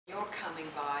coming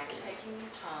by, taking your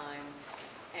time,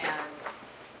 and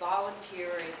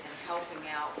volunteering and helping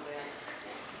out with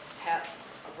pets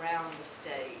around the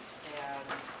state. And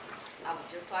I would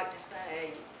just like to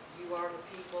say, you are the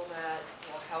people that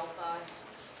will help us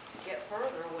get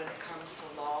further when it comes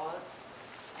to laws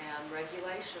and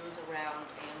regulations around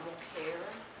animal care.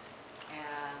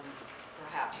 And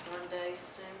perhaps one day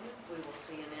soon we will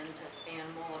see an end to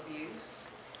animal abuse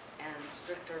and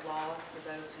stricter laws for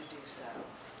those who do so.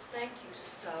 Thank you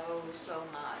so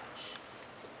much.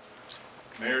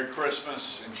 Merry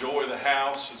Christmas. Enjoy the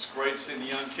house. It's great seeing the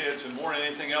young kids, and more than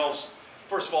anything else,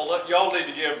 first of all, y'all need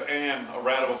to give Ann a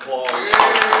round of applause.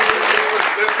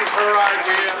 This was her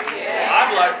idea. Yes.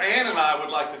 Ann and I would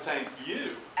like to thank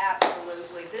you.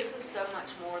 Absolutely. This is so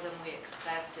much more than we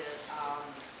expected.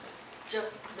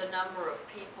 Just the number of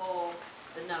people,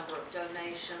 the number of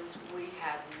donations, we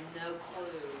had no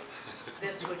clue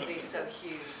this would be so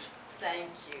huge.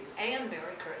 Thank you, and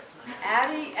Merry Christmas.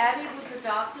 Addie was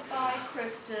adopted by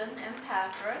Kristen and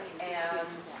Patrick, and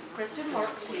Kristen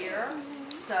works here.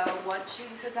 So once she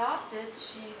was adopted,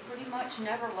 she pretty much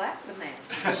never left the mansion.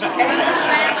 She came to the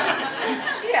mansion,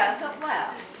 she hasn't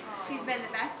left. She's been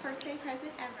the best birthday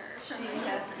present ever. She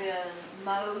has been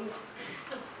Mo's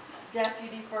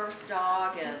deputy first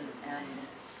dog, and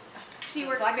she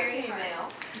works like very a female.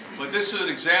 But this is an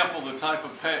example of the type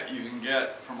of pet you can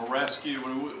get from a rescue.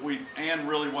 Ann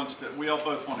really wants to, we all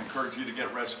both want to encourage you to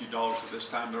get rescue dogs at this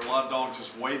time. There are a lot of dogs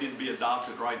just waiting to be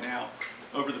adopted right now.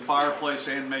 Over the fireplace,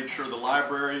 Ann made sure the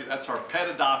library, that's our pet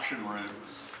adoption room.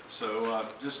 So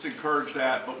just encourage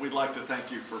that, but we'd like to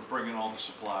thank you for bringing all the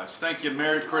supplies. Thank you.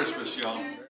 Merry Christmas, y'all.